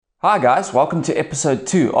Hi guys, welcome to episode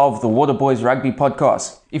 2 of the Waterboys Rugby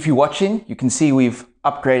Podcast. If you're watching, you can see we've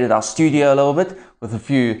upgraded our studio a little bit with a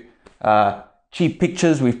few cheap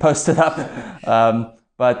pictures we've posted up.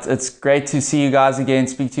 But it's great to see you guys again,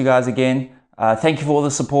 speak to you guys again. Thank you for all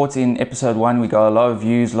the support in episode 1. We got a lot of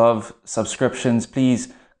views, a lot of subscriptions.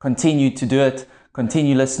 Please continue to do it.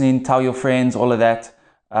 Continue listening, tell your friends, all of that.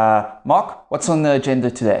 Mark, what's on the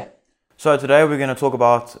agenda today? So today we're going to talk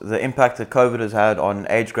about the impact that COVID has had on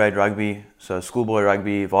age grade rugby, so schoolboy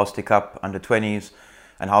rugby, varsity cup, under 20s,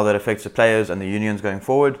 and how that affects the players and the unions going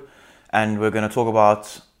forward. And we're going to talk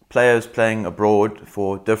about players playing abroad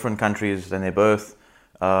for different countries than their birth,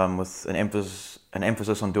 with an emphasis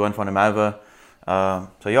on Duhan van der Merwe.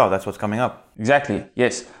 So yeah, that's what's coming up. Exactly,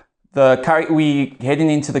 yes. We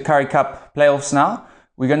heading into the Currie Cup playoffs now.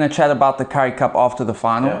 We're going to chat about the Currie Cup after the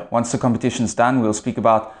final. Yeah. Once the competition's done, we'll speak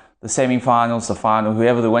about the semi-finals, the final,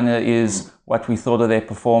 whoever the winner is, what we thought of their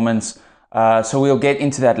performance. So we'll get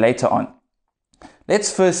into that later on.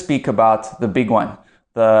 Let's first speak about the big one,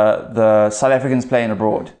 the South Africans playing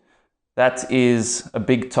abroad. That is a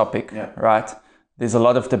big topic, right? There's a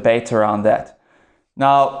lot of debate around that.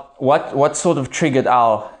 Now, what sort of triggered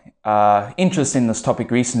our interest in this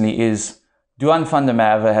topic recently is Duhan van der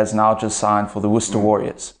Merwe has now just signed for the Worcester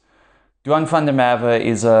Warriors. Duhan van der Merwe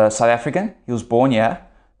is a South African. He was born here.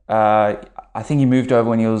 I think he moved over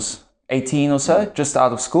when he was 18 or so, just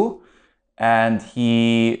out of school, and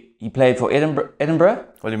he played for Edinburgh.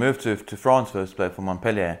 Well, he moved to France first, played for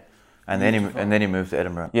Montpellier, and then he moved to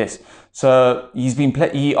Edinburgh. Yes, so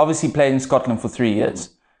he obviously played in Scotland for 3 years,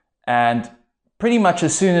 and pretty much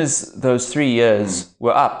as soon as those 3 years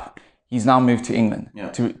were up, he's now moved to England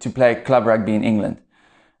to play club rugby in England,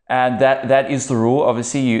 and that is the rule.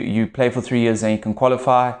 Obviously, you play for 3 years and you can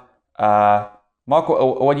qualify. Mark,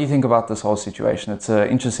 what do you think about this whole situation? It's an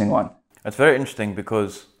interesting one. It's very interesting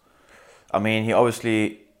because, I mean,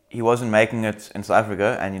 he wasn't making it in South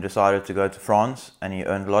Africa and he decided to go to France and he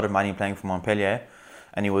earned a lot of money playing for Montpellier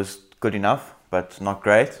and he was good enough but not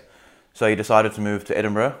great. So he decided to move to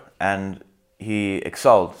Edinburgh and he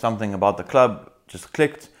excelled. Something about the club just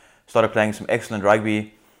clicked, started playing some excellent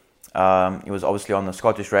rugby. He was obviously on the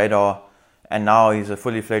Scottish radar. And now he's a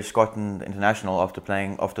fully fledged Scotland international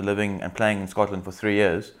after living and playing in Scotland for 3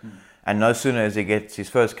 years. And no sooner as he gets his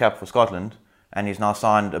first cap for Scotland, and he's now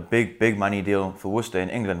signed a big money deal for Worcester in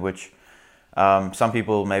England, which some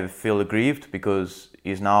people maybe feel aggrieved because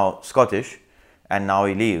he's now Scottish and now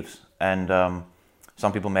he leaves. And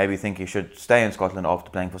some people maybe think he should stay in Scotland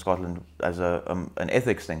after playing for Scotland as an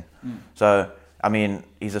ethics thing. So, I mean,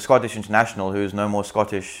 he's a Scottish international who's no more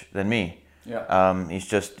Scottish than me. Yeah. He's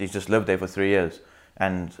just lived there for 3 years,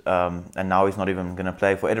 and now he's not even going to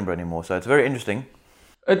play for Edinburgh anymore. So it's very interesting.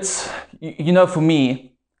 It's, for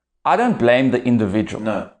me, I don't blame the individual.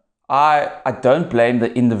 No, I don't blame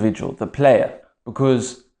the individual, the player,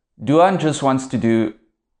 because Duhan just wants to do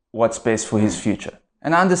what's best for his future,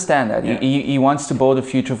 and I understand that. He wants to build a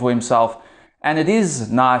future for himself, and it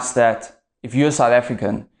is nice that if you're South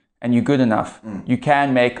African and you're good enough, you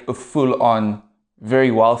can make a full-on,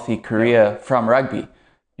 very wealthy career from rugby.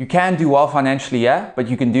 You can do well financially, but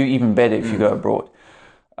you can do even better if you go abroad.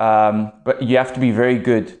 But you have to be very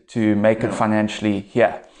good to make it financially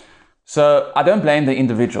here. So I don't blame the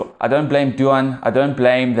individual. I don't blame Duhan. I don't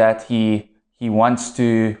blame that he wants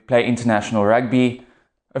to play international rugby.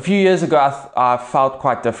 A few years ago, I felt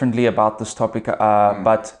quite differently about this topic,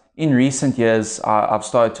 but in recent years, I've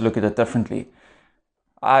started to look at it differently.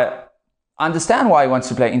 I understand why he wants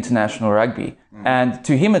to play international rugby, and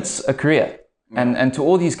to him it's a career, and to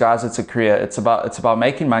all these guys it's a career. It's about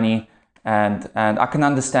making money, and I can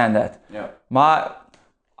understand that.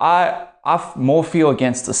 I more feel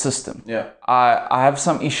against the system. I have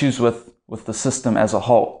some issues with the system as a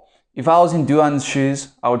whole. If I was in Duhan's shoes,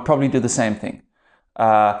 I would probably do the same thing.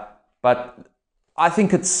 But I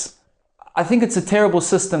think it's a terrible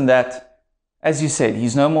system that, as you said,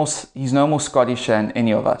 he's no more Scottish than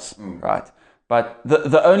any of us, right? But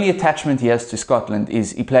the only attachment he has to Scotland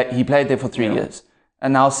is he played there for 3 years,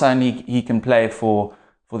 and now suddenly he can play for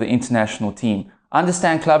the international team. I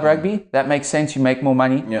understand club rugby, that makes sense. You make more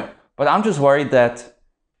money, but I'm just worried that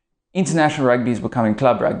international rugby is becoming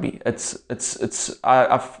club rugby.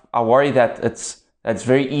 I worry that it's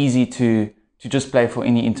very easy to just play for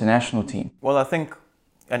any international team. Well, I think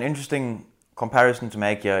an interesting comparison to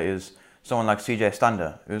make here is someone like CJ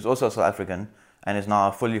Stander, who's also South African and is now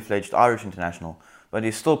a fully fledged Irish international, but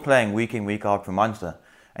he's still playing week in, week out for Munster,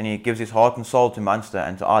 and he gives his heart and soul to Munster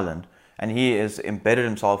and to Ireland, and he has embedded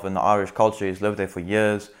himself in the Irish culture. He's lived there for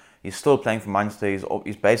years. He's still playing for Munster.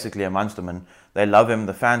 He's basically a Munsterman. They love him.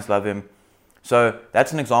 The fans love him. So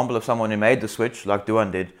that's an example of someone who made the switch, like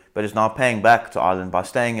Duan did, but is now paying back to Ireland by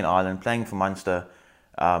staying in Ireland, playing for Munster,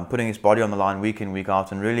 putting his body on the line week in, week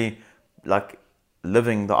out, and really like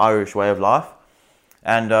living the Irish way of life.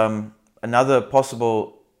 And another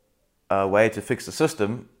possible way to fix the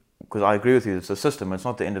system, because I agree with you, it's the system, it's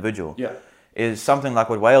not the individual, is something like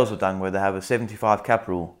what Wales have done, where they have a 75 cap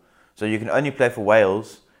rule. So you can only play for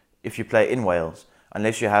Wales if you play in Wales,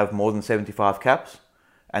 unless you have more than 75 caps,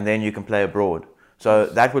 and then you can play abroad. So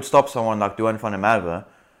that would stop someone like Duan van der Merwe.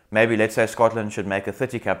 Maybe let's say Scotland should make a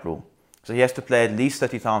 30 cap rule. So he has to play at least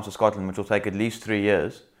 30 times for Scotland, which will take at least 3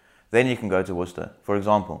 years. Then he can go to Worcester, for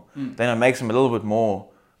example. Then it makes him a little bit more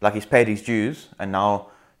like he's paid his dues and now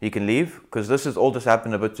he can leave. Because this has all just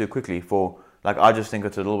happened a bit too quickly for, like, I just think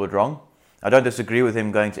it's a little bit wrong. I don't disagree with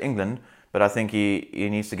him going to England, but I think he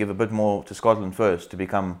needs to give a bit more to Scotland first to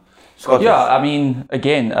become Scottish. Yeah, I mean,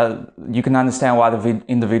 again, you can understand why the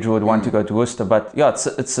individual would want to go to Worcester, but yeah,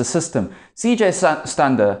 it's a system. CJ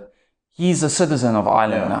Stander, he's a citizen of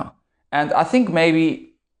Ireland now. And I think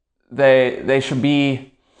maybe they should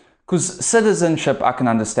be, because citizenship I can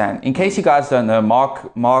understand. In case you guys don't know,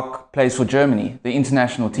 Mark plays for Germany, the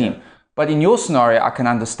international team. But in your scenario, I can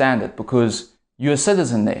understand it because you're a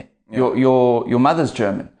citizen there. Your mother's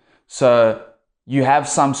German. So you have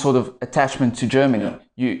some sort of attachment to Germany.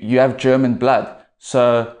 You have German blood.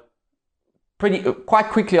 So quite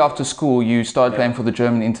quickly after school, you started playing for the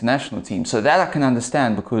German international team. So that I can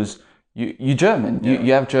understand because you're German.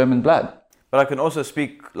 You have German blood. But I can also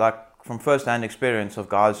speak like from first-hand experience of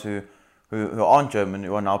guys who aren't German,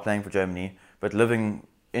 who are now playing for Germany, but living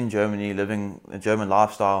in Germany, living a German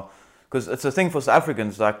lifestyle. Because it's a thing for South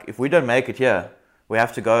Africans, like if we don't make it here, we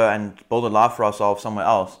have to go and build a life for ourselves somewhere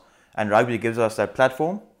else. And rugby gives us that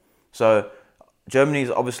platform. So Germany is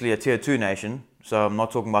obviously a tier 2 nation. So I'm not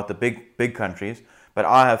talking about the big countries. But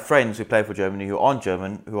I have friends who play for Germany who aren't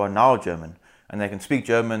German, who are now German. And they can speak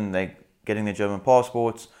German, they're getting their German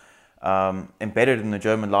passports, embedded in the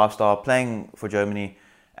German lifestyle, playing for Germany.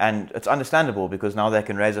 And it's understandable because now they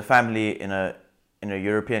can raise a family in a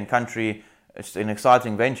European country. It's an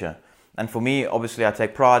exciting venture. And for me, obviously, I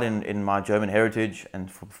take pride in my German heritage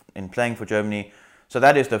and in playing for Germany. So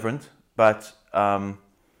that is different. But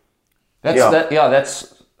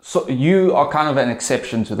that's so you are kind of an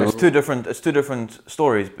exception to the rule. It's two different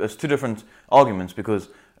stories. It's two different arguments because,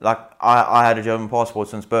 like, I had a German passport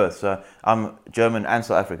since birth, so I'm German and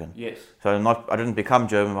South African. Yes. So I didn't become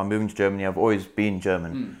German by moving to Germany. I've always been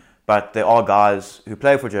German. But there are guys who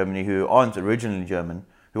play for Germany who aren't originally German,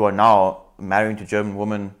 who are now marrying to German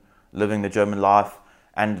women, living the German life,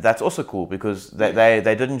 and that's also cool because they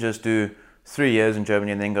didn't just do 3 years in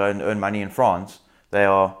Germany and then go and earn money in France. They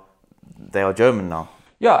are German now.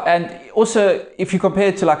 Yeah, and also if you compare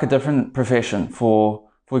it to like a different profession, for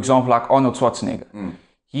example, like Arnold Schwarzenegger,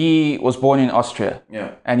 he was born in Austria,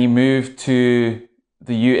 and he moved to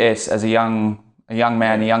the US as a young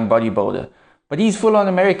man, a young bodybuilder. But he's full on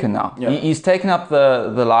American now. He's taken up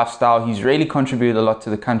the lifestyle. He's really contributed a lot to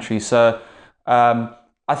the country. So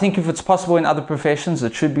I think if it's possible in other professions,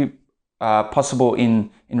 it should be possible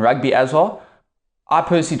in rugby as well. I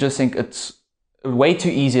personally just think it's way too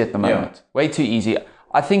easy at the moment. Way too easy.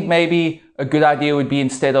 I think maybe a good idea would be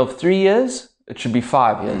instead of 3 years, it should be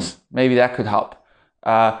 5 years. Maybe that could help.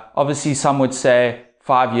 Obviously, some would say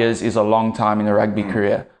 5 years is a long time in a rugby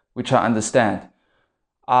career, which I understand.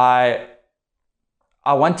 I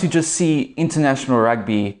want to just see international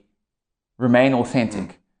rugby remain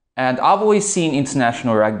authentic. And I've always seen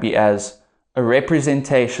international rugby as a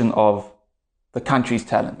representation of the country's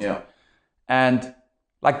talent. And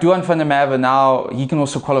like Duan van der Merwe now, he can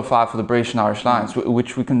also qualify for the British and Irish Lions,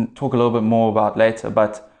 which we can talk a little bit more about later.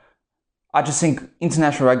 But I just think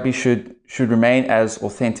international rugby should remain as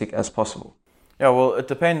authentic as possible. Yeah, well, it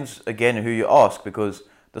depends, again, who you ask, because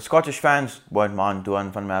the Scottish fans won't mind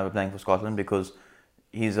Duan van der Merwe playing for Scotland because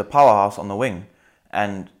he's a powerhouse on the wing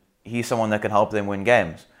and he's someone that can help them win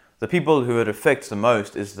games. The people who it affects the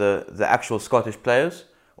most is the actual Scottish players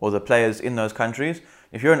or the players in those countries.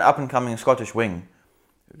 If you're an up-and-coming Scottish wing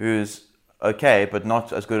who's okay, but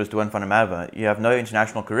not as good as Duan van der Merwe, you have no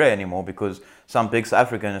international career anymore because some big South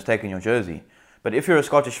African has taken your jersey. But if you're a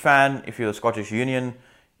Scottish fan, if you're a Scottish Union,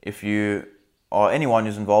 if you are anyone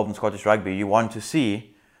who's involved in Scottish rugby, you want to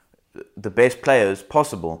see the best players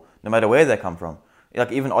possible, no matter where they come from.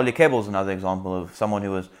 Like even Ollie Cable's another example of someone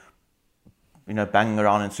who was, banging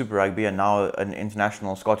around in Super Rugby and now an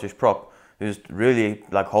international Scottish prop who's really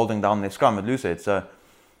like holding down their scrum at Lucid. So,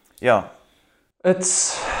 yeah.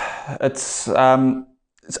 It's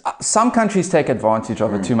some countries take advantage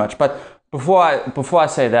of it too much. But before I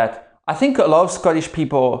say that, I think a lot of Scottish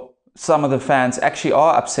people some of the fans actually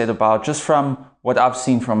are upset about, just from what I've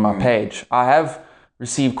seen from my page. I have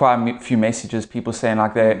received quite a few messages, people saying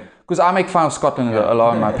like because I make fun of Scotland a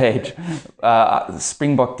lot on my page, the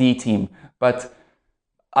Springbok D team, but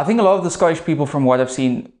I think a lot of the Scottish people, from what I've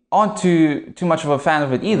seen, aren't too much of a fan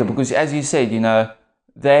of it either, because as you said,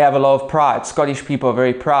 they have a lot of pride. Scottish people are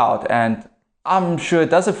very proud, and I'm sure it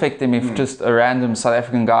does affect them if just a random South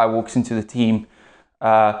African guy walks into the team.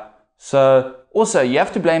 So also, you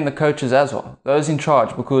have to blame the coaches as well, those in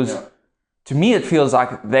charge, because to me it feels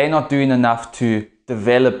like they're not doing enough to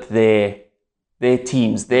develop their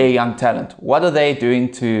teams, their young talent. What are they doing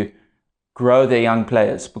to grow their young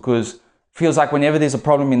players? Because it feels like whenever there's a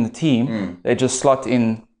problem in the team, they just slot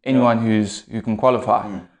in anyone who can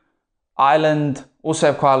qualify. Ireland also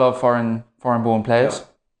have quite a lot of foreign-born players.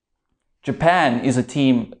 Japan is a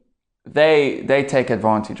team, they take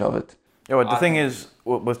advantage of it. Yeah, but the thing is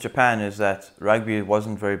with Japan is that rugby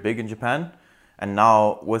wasn't very big in Japan, and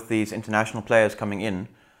now with these international players coming in,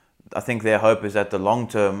 I think their hope is that the long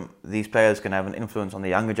term these players can have an influence on the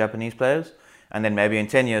younger Japanese players, and then maybe in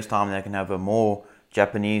 10 years' time they can have a more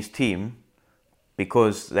Japanese team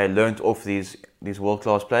because they learnt off these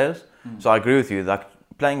world-class players. So I agree with you, like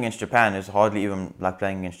playing against Japan is hardly even like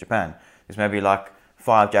playing against Japan. There's maybe like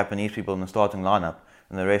 5 Japanese people in the starting lineup,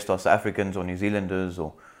 and the rest are South Africans or New Zealanders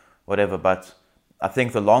or whatever. But I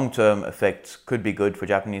think the long-term effects could be good for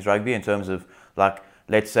Japanese rugby in terms of, like,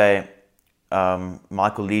 let's say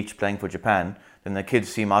Michael Leach playing for Japan, then the kids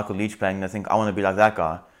see Michael Leach playing, they think, I want to be like that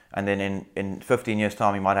guy. And then in 15 years'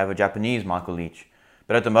 time, you might have a Japanese Michael Leach.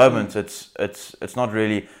 But at the moment, it's not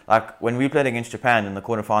really, like when we played against Japan in the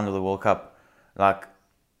quarterfinal of the World Cup, like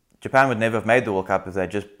Japan would never have made the World Cup if they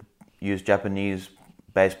just used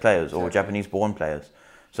Japanese-based players or Japanese-born players.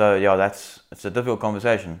 So yeah, it's a difficult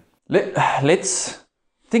conversation. Let's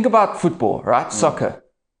think about football, right? Soccer.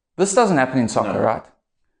 This doesn't happen in soccer, right?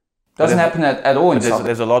 Doesn't happen at all in soccer.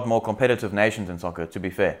 There's a lot more competitive nations in soccer, to be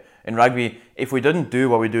fair. In rugby, if we didn't do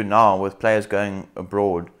what we do now with players going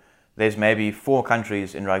abroad, there's maybe 4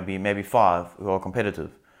 countries in rugby, maybe 5, who are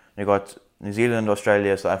competitive. You've got New Zealand,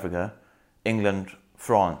 Australia, South Africa, England,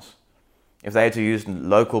 France. If they had to use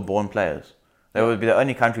local-born players, they would be the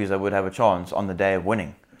only countries that would have a chance on the day of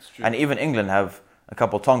winning. And even England have a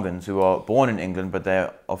couple of Tongans who are born in England, but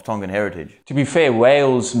they're of Tongan heritage. To be fair,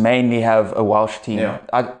 Wales mainly have a Welsh team. Yeah.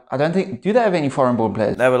 I don't think, do they have any foreign-born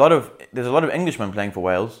players? They have there's a lot of Englishmen playing for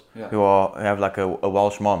Wales who have like a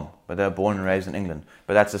Welsh mom, but they're born and raised in England.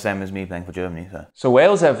 But that's the same as me playing for Germany. So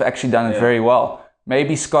Wales have actually done it very well.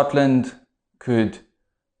 Maybe Scotland could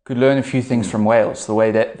learn a few things from Wales, the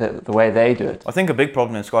way they do it. I think a big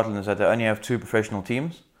problem in Scotland is that they only have 2 professional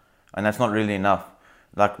teams, and that's not really enough.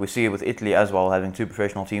 Like we see it with Italy as well, having 2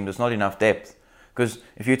 professional teams, there's not enough depth. Because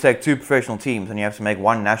if you take 2 professional teams and you have to make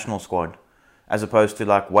 1 national squad, as opposed to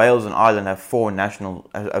like Wales and Ireland have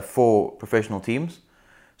 4 professional teams.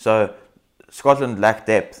 So Scotland lack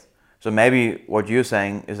depth. So maybe what you're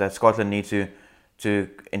saying is that Scotland need to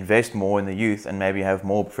invest more in the youth and maybe have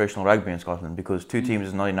more professional rugby in Scotland, because 2 teams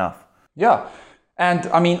is not enough. Yeah. And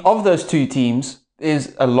I mean, of those 2 teams,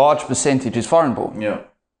 is a large percentage is foreign born. Yeah.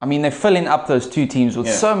 I mean, they're filling up those 2 teams with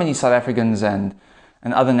so many South Africans and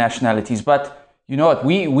other nationalities. But you know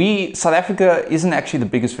what? South Africa isn't actually the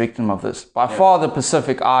biggest victim of this. By far, the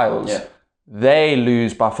Pacific Isles, they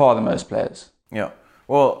lose by far the most players. Yeah.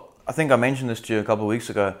 Well, I think I mentioned this to you a couple of weeks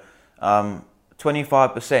ago.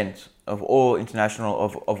 25% of all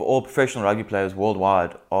of all professional rugby players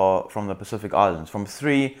worldwide are from the Pacific Islands, from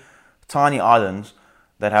 3 tiny islands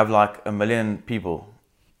that have like 1 million people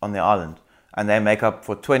on the island. And they make up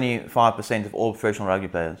for 25% of all professional rugby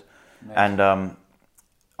players. Nice. And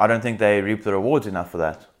I don't think they reap the rewards enough for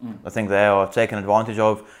that. I think they are taken advantage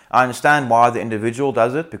of. I understand why the individual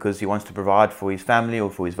does it, because he wants to provide for his family or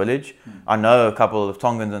for his village. I know a couple of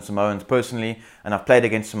Tongans and Samoans personally, and I've played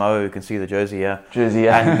against Samoa. You can see the jersey here.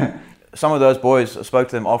 And some of those boys, I spoke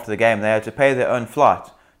to them after the game, they had to pay their own flight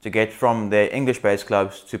to get from their English-based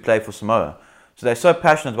clubs to play for Samoa. So they're so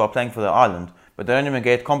passionate about playing for their island, but they don't even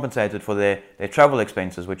get compensated for their travel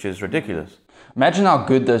expenses, which is ridiculous. Imagine how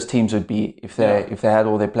good those teams would be if they had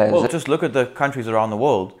all their players. Well, just look at the countries around the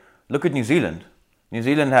world. Look at New Zealand. New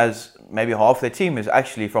Zealand has maybe half their team is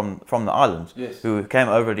actually from the islands, who came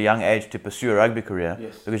over at a young age to pursue a rugby career,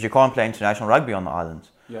 because you can't play international rugby on the islands.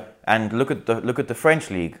 And look at the French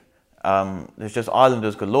league. There's just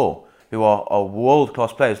islanders galore who are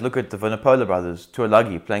world-class players. Look at the Vunipola brothers,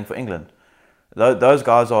 Tuolagi playing for England. Those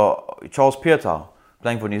guys are Charles Piutau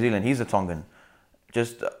playing for New Zealand. He's a Tongan.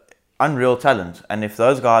 Just unreal talent. And if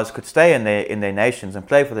those guys could stay in their nations and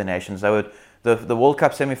play for their nations, they the World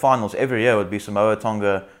Cup semi-finals every year would be Samoa,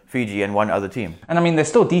 Tonga, Fiji, and one other team. And I mean, they're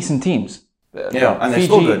still decent teams. Yeah, and they're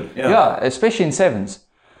still good. Yeah, especially in sevens.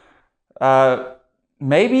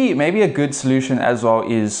 Maybe a good solution as well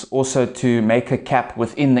is also to make a cap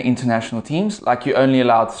within the international teams. Like you only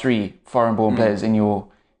allowed 3 foreign-born players in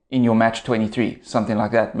your match 23, something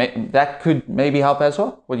like that. That could maybe help as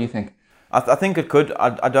well. What do you think? I think it could.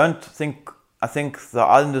 I think the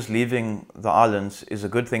islanders leaving the islands is a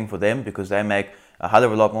good thing for them because they make a hell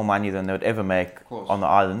of a lot more money than they would ever make on the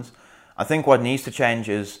islands. I think what needs to change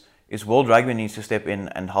is World Rugby needs to step in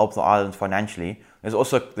and help the islands financially. There's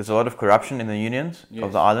a lot of corruption in the unions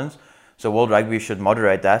of the islands, so World Rugby should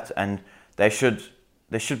moderate that, and there should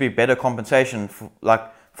be better compensation for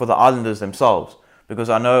the islanders themselves. Because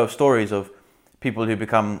I know of stories of people who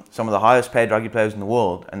become some of the highest paid rugby players in the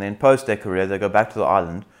world, and then post their career they go back to the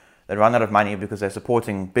island. They run out of money because they're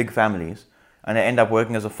supporting big families, and they end up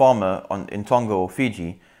working as a farmer in Tonga or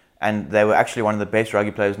Fiji, and they were actually one of the best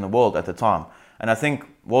rugby players in the world at the time. And I think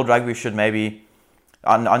World Rugby should maybe.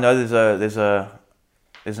 I know there's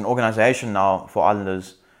an organisation now for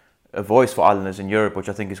Islanders, a voice for Islanders in Europe, which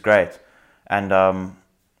I think is great. And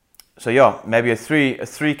so yeah, maybe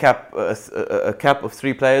a cap of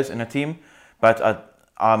 3 players in a team. But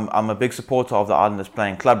I'm a big supporter of the Islanders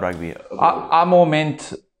playing club rugby.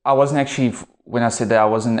 I wasn't actually, when I said that, I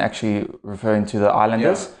wasn't actually referring to the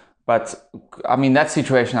Islanders. Yeah. But I mean, that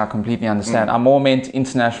situation I completely understand. I more meant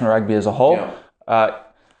international rugby as a whole. Yeah.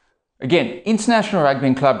 Again, international rugby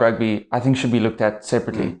and club rugby, I think should be looked at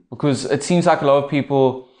separately. Because it seems like a lot of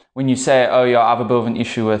people, when you say, oh yeah, I have a bit of an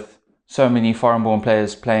issue with so many foreign-born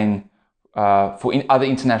players playing for other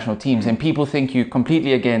international teams, and people think you're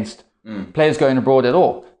completely against players going abroad at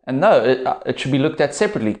all. And no, it should be looked at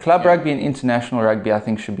separately. Club rugby and international rugby, I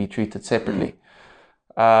think, should be treated separately.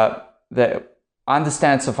 I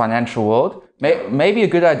understand it's a financial world. Maybe a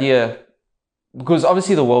good idea, because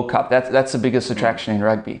obviously the World Cup, that's the biggest attraction in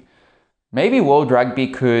rugby. Maybe World Rugby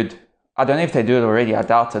could, I don't know if they do it already, I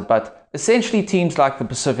doubt it, but essentially teams like the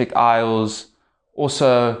Pacific Isles,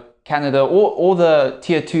 also Canada, all the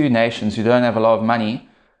tier 2 nations who don't have a lot of money,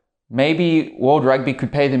 maybe World Rugby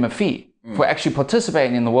could pay them a fee for actually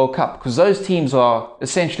participating in the World Cup, because those teams are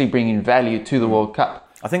essentially bringing value to the World Cup.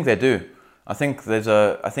 I think they do. I think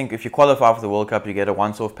if you qualify for the World Cup, you get a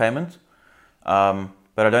once-off payment,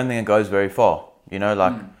 but I don't think it goes very far. I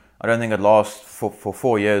don't think it lasts for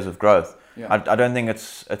 4 years of growth. Yeah. I don't think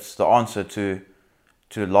it's the answer to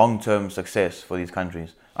long-term success for these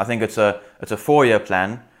countries. I think it's a 4-year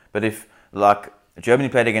plan. But if like Germany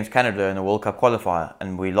played against Canada in the World Cup qualifier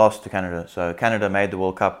and we lost to Canada, so Canada made the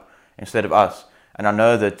World Cup instead of us, and I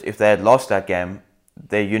know that if they had lost that game,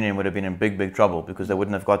 their union would have been in big trouble because they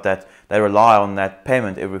wouldn't have got that. They rely on that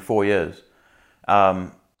payment every 4 years.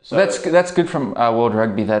 So that's good from World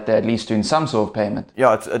Rugby that they're at least doing some sort of payment.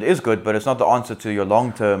 Yeah, it is good, but it's not the answer to your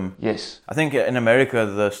long-term. Yes. I think in America,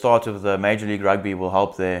 the start of the Major League Rugby will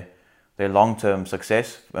help their long-term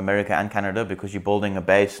success, America and Canada, because you're building a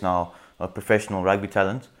base now of professional rugby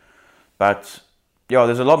talent. But yeah,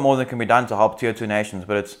 there's a lot more that can be done to help tier 2 nations,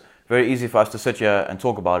 but it's very easy for us to sit here and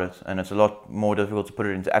talk about it, and it's a lot more difficult to put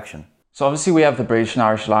it into action. So obviously we have the British and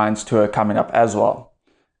Irish Lions tour coming up as well.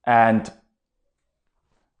 And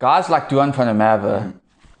guys like Duan van der Merwe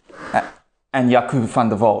and Jaco van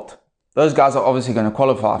der Walt, those guys are obviously going to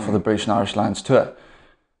qualify for the British and Irish Lions tour.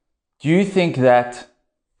 Do you think that,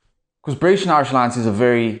 because British and Irish Lions is a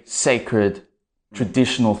very sacred,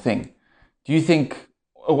 traditional thing,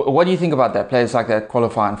 what do you think about that, players like that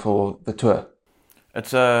qualifying for the tour?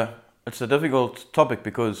 It's a difficult topic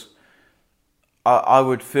because I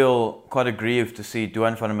would feel quite aggrieved to see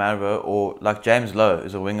Duan van der Merwe, or like James Lowe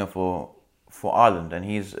is a winger for Ireland, and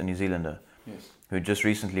he's a New Zealander. Yes. Who just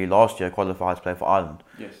recently last year qualified to play for Ireland.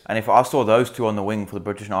 Yes. And if I saw those two on the wing for the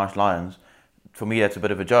British and Irish Lions, for me that's a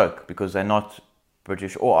bit of a joke because they're not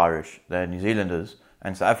British or Irish, they're New Zealanders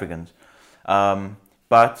and South Africans.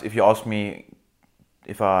 But if you ask me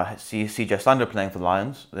if I see CJ Stander playing for the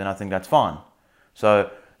Lions, then I think that's fine.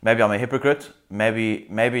 So maybe I'm a hypocrite. Maybe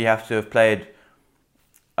you have to have played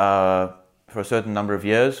for a certain number of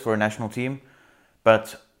years for a national team.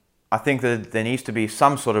 But I think that there needs to be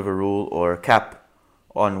some sort of a rule or a cap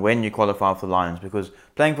on when you qualify for the Lions, because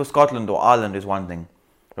playing for Scotland or Ireland is one thing,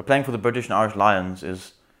 but playing for the British and Irish Lions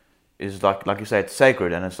is like you say, it's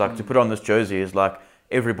sacred, and it's like to put on this jersey is like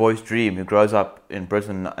every boy's dream who grows up in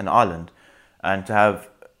Britain and Ireland, and to have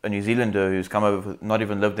a New Zealander who's come over, not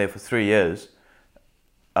even lived there for 3 years,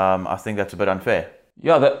 I think that's a bit unfair.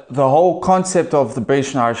 Yeah, the whole concept of the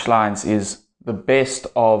British and Irish Lions is the best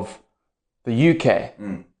of the UK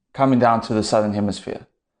coming down to the Southern Hemisphere.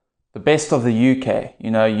 the best of the UK,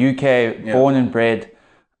 UK born and bred.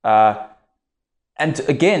 And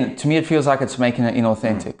again, to me, it feels like it's making it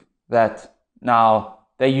inauthentic that now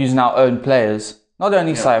they're using our own players, not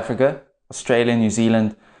only South Africa, Australia, New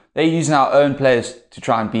Zealand, they're using our own players to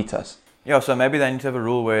try and beat us. Yeah, so maybe they need to have a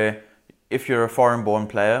rule where if you're a foreign-born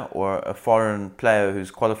player or a foreign player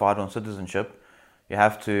who's qualified on citizenship, you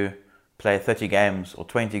have to play 30 games or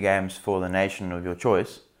 20 games for the nation of your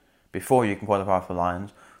choice before you can qualify for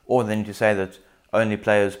Lions. Or they need to say that only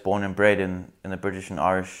players born and bred in the British and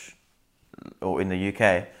Irish or in the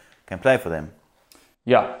UK can play for them.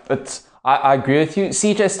 Yeah, but I agree with you.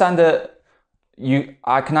 CJ Stander,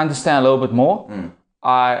 I can understand a little bit more.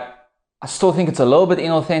 I still think it's a little bit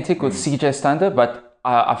inauthentic with CJ Stander, but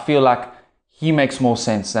I feel like he makes more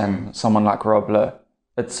sense than someone like Rob Lowe.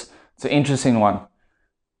 It's an interesting one.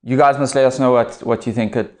 You guys must let us know what you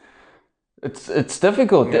think. It's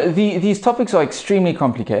difficult. Yeah. These topics are extremely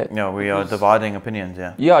complicated. Yeah, we are dividing opinions.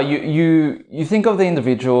 Yeah. Yeah, you think of the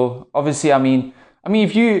individual. Obviously, I mean,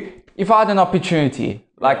 if I had an opportunity,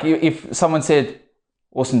 like if someone said,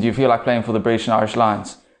 "Austin, do you feel like playing for the British and Irish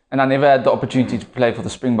Lions?" and I never had the opportunity to play for the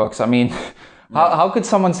Springboks, I mean, how could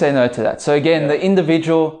someone say no to that? So again, the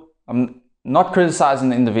individual. I'm not criticizing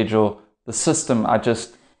the individual. The system, I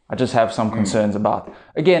just have some concerns about.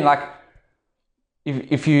 Again, like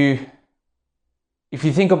if you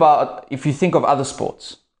think of other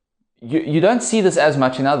sports, you don't see this as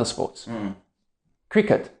much in other sports.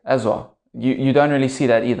 Cricket as well. You don't really see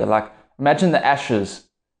that either. Like imagine the Ashes,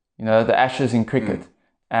 the Ashes in cricket.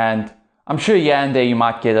 And I'm sure here and there you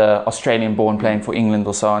might get an Australian born playing for England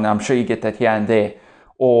or so, and I'm sure you get that here and there.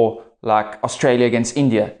 Or like Australia against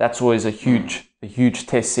India. That's always a huge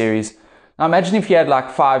test series. Now imagine if you had like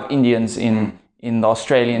 5 Indians in the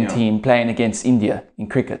Australian team playing against India in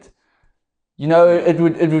cricket. It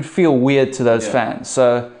would feel weird to those fans.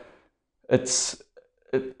 So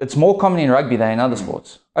it's more common in rugby than in other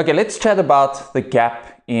sports. Okay, let's chat about the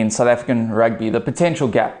gap in South African rugby, the potential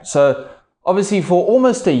gap. So obviously for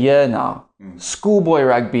almost a year now, schoolboy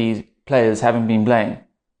rugby players haven't been playing.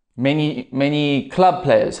 Many club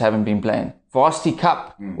players haven't been playing. Varsity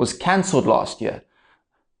Cup was cancelled last year.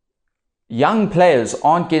 Young players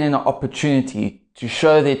aren't getting an opportunity to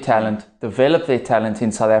show their talent, develop their talent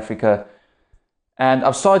in South Africa. And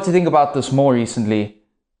I've started to think about this more recently.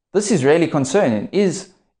 This is really concerning.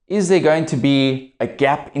 Is there going to be a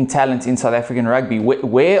gap in talent in South African rugby?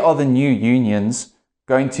 Where are the new unions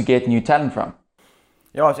going to get new talent from?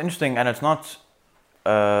 Yeah, it's interesting, and it's not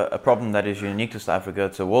a problem that is unique to South Africa.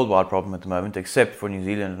 It's a worldwide problem at the moment, except for New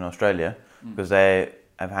Zealand and Australia, because they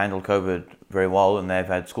have handled COVID very well, and they've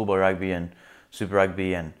had schoolboy rugby and super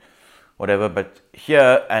rugby and whatever. But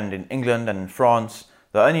here and in England and in France,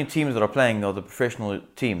 the only teams that are playing are the professional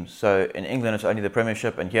teams. So in England, it's only the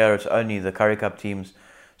Premiership, and here it's only the Currie Cup teams.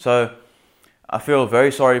 So I feel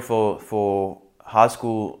very sorry for high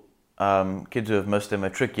school kids who have missed their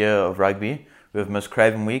matric year of rugby, who have missed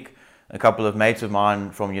Craven Week. A couple of mates of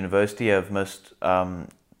mine from university have missed.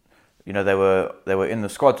 They were in the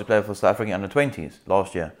squad to play for South African under-20s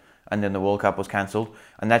last year, and then the World Cup was cancelled.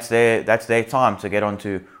 And that's their time to get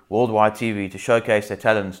onto worldwide TV, to showcase their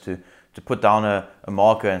talents, to put down a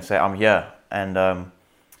marker and say, I'm here. And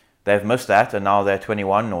they've missed that, and now they're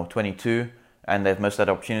 21 or 22, and they've missed that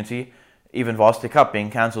opportunity. Even Varsity Cup being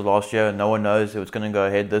cancelled last year, no one knows if it's going to go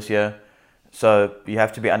ahead this year. So you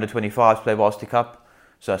have to be under 25 to play Varsity Cup.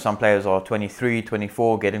 So some players are 23,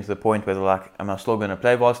 24, getting to the point where they're like, am I still going to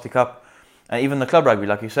play Varsity Cup? And even the club rugby,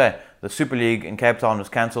 like you say, the Super League in Cape Town was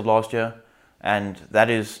cancelled last year. And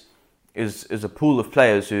that is a pool of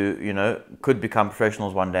players who, could become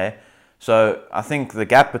professionals one day. So I think the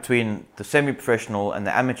gap between the semi-professional and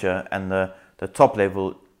the amateur and the top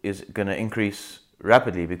level is going to increase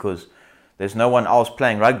rapidly, because there's no one else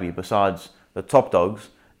playing rugby besides the top dogs.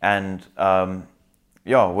 And who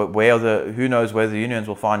knows where the unions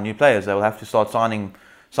will find new players? They will have to start signing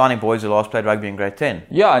boys who last played rugby in grade 10.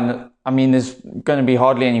 Yeah, and I mean, there's going to be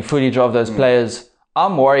hardly any footage of those players.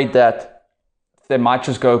 I'm worried that they might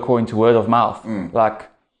just go according to word of mouth.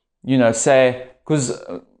 Because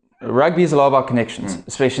rugby is a lot about connections,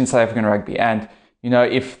 especially in South African rugby. And,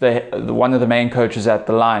 if one of the main coaches at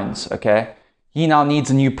the Lions, okay, he now needs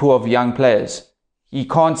a new pool of young players. He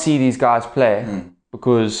can't see these guys play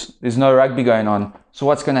because there's no rugby going on. So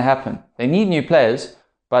what's going to happen? They need new players,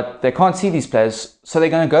 but they can't see these players. So they're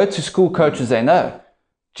going to go to school coaches they know,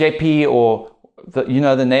 JP or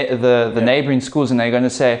the neighboring schools, and they're going to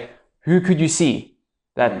say, who could you see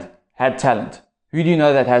that had talent? Who do you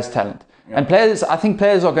know that has talent? Yeah. And I think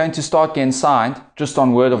players are going to start getting signed just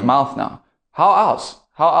on word of mouth now. How else?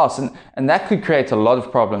 How else? And that could create a lot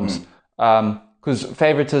of problems because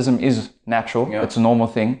favoritism is natural. Yeah. It's a normal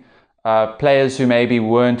thing. Players who maybe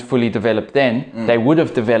weren't fully developed then, they would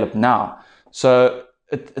have developed now. So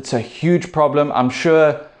it's a huge problem. I'm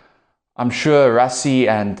sure Rassie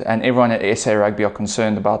and everyone at SA Rugby are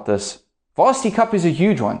concerned about this. Varsity Cup is a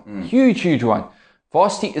huge one. Huge one.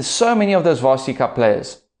 Varsity is so many of those Varsity Cup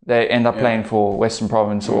players. They end up playing for Western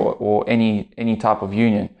Province or any type of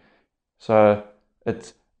union. So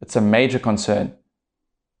it's a major concern.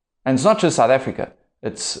 And it's not just South Africa.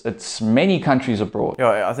 It's many countries abroad.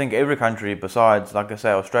 Yeah, I think every country besides, like I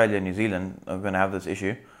say, Australia and New Zealand are going to have this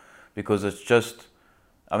issue because it's just,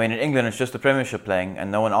 I mean, in England it's just the Premiership playing and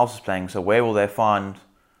no one else is playing. So where will they find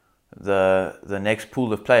the next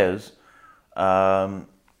pool of players?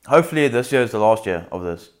 Hopefully this year is the last year of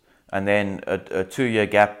this, and then a 2-year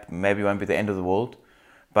gap maybe won't be the end of the world.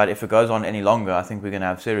 But if it goes on any longer, I think we're going to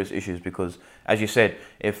have serious issues because, as you said,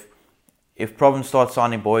 if Province starts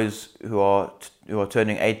signing boys who are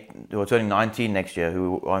turning 19 next year,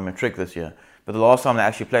 who are in matric this year, but the last time they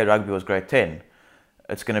actually played rugby was grade 10,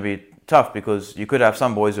 it's going to be tough because you could have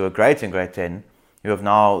some boys who are great in grade 10 who have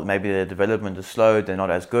now maybe their development is slowed, they're not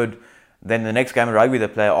as good. Then the next game of rugby they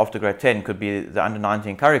play after grade 10 could be the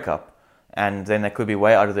under-19 Currie Cup, and then they could be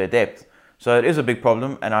way out of their depth. So it is a big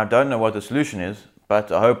problem, and I don't know what the solution is,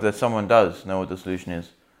 but I hope that someone does know what the solution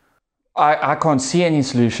is. I can't see any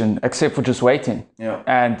solution except for just waiting. Yeah.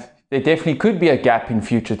 And there definitely could be a gap in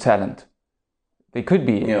future talent. There could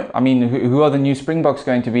be. Yeah. I mean, who are the new Springboks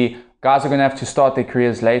going to be? Guys are going to have to start their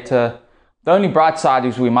careers later. The only bright side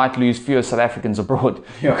is we might lose fewer South Africans abroad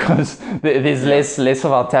because there's less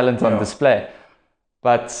of our talent on display.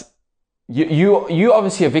 But you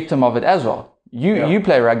obviously a victim of it as well. You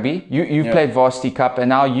play rugby. You've played Varsity Cup, and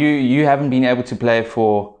now you haven't been able to play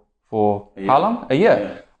for how long? A year.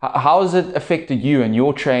 Yeah. How has it affected you and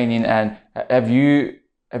your training? And have you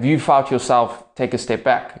felt yourself take a step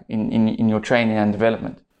back in your training and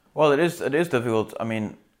development? Well, it is difficult. I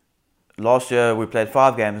mean, last year we played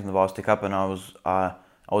 5 games in the Varsity Cup, and I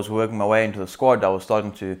was working my way into the squad. I was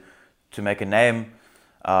starting to make a name,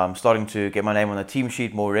 starting to get my name on the team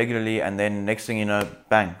sheet more regularly, and then next thing you know,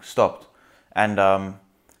 bang, stopped. And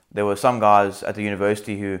there were some guys at the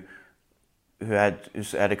university who had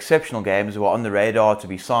exceptional games, who were on the radar to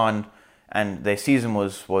be signed, and their season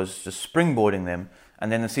was just springboarding them,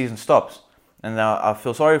 and then the season stops. And now I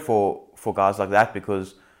feel sorry for guys like that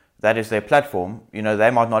because that is their platform. You know,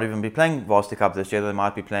 they might not even be playing Varsity Cup this year, they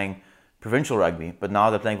might be playing provincial rugby, but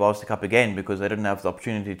now they're playing Varsity Cup again because they didn't have the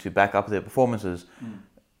opportunity to back up their performances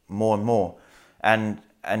more and more. And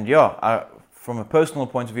from a personal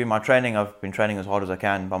point of view, my training, I've been training as hard as I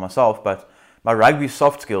can by myself, but my rugby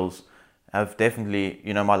soft skills have definitely,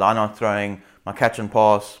 you know, my line-out throwing, my catch and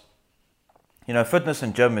pass, you know, fitness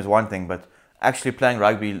in gym is one thing, but actually playing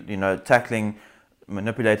rugby, you know, tackling,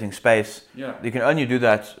 manipulating space, you can only do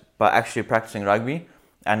that by actually practicing rugby,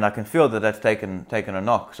 and I can feel that that's taken a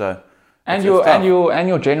knock. So and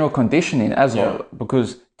your general conditioning as well,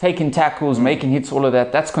 because taking tackles, making hits, all of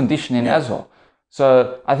that's conditioning as well.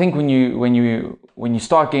 So I think when you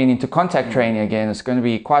start getting into contact training again, it's going to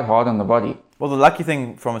be quite hard on the body. Well, the lucky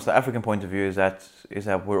thing from a South African point of view is that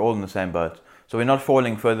we're all in the same boat. So we're not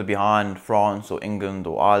falling further behind France or England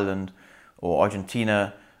or Ireland or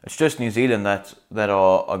Argentina. It's just New Zealand that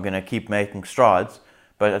are going to keep making strides,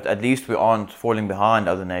 but at least we aren't falling behind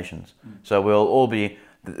other nations. So we'll all be,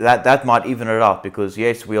 that might even it out because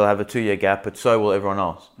yes, we'll have a 2-year gap, but so will everyone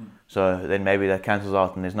else. So then maybe that cancels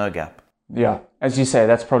out and there's no gap. Yeah, as you say,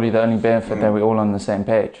 that's probably the only benefit that we're all on the same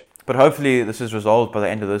page. But hopefully this is resolved by the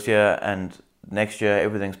end of this year, and next year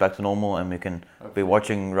everything's back to normal and we can be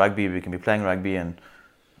watching rugby, we can be playing rugby, and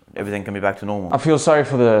everything can be back to normal. I feel sorry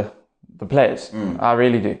for the players. I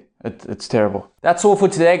really do. It's terrible. That's all for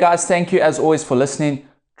today, guys. Thank you as always for listening.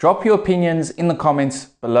 Drop your opinions in the comments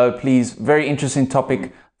below, please. Very interesting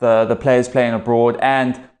topic, the players playing abroad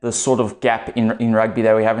and the sort of gap in rugby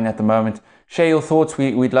that we're having at the moment. Share your thoughts.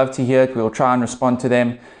 We'd love to hear it. We'll try and respond to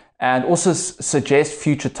them. And also suggest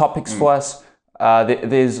future topics for us.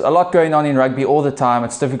 There's a lot going on in rugby all the time.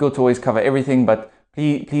 It's difficult to always cover everything, but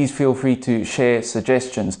please feel free to share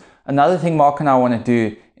suggestions. Another thing Mark and I want to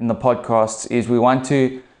do in the podcasts is we want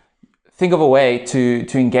to think of a way to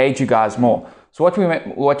engage you guys more. So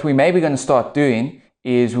what we may be going to start doing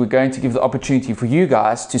is we're going to give the opportunity for you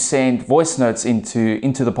guys to send voice notes into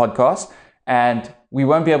the podcast, and we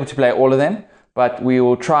won't be able to play all of them, but we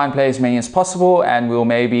will try and play as many as possible, and we'll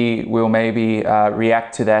maybe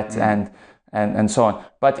react to that and so on.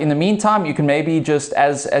 But in the meantime, you can maybe just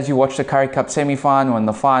as you watch the Currie Cup semi-final and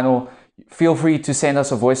the final, feel free to send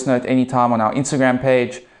us a voice note anytime on our Instagram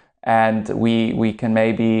page, and we can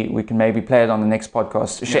maybe play it on the next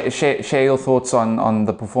podcast. Share your thoughts on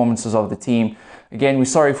the performances of the team. Again, we're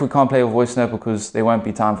sorry if we can't play a voice note because there won't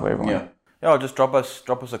be time for everyone. Yeah, just drop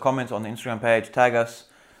us a comment on the Instagram page, tag us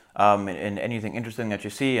in anything interesting that you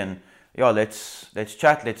see, and let's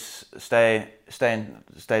chat, let's stay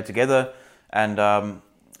together, and it's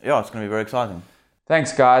going to be very exciting.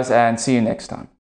 Thanks, guys, and see you next time.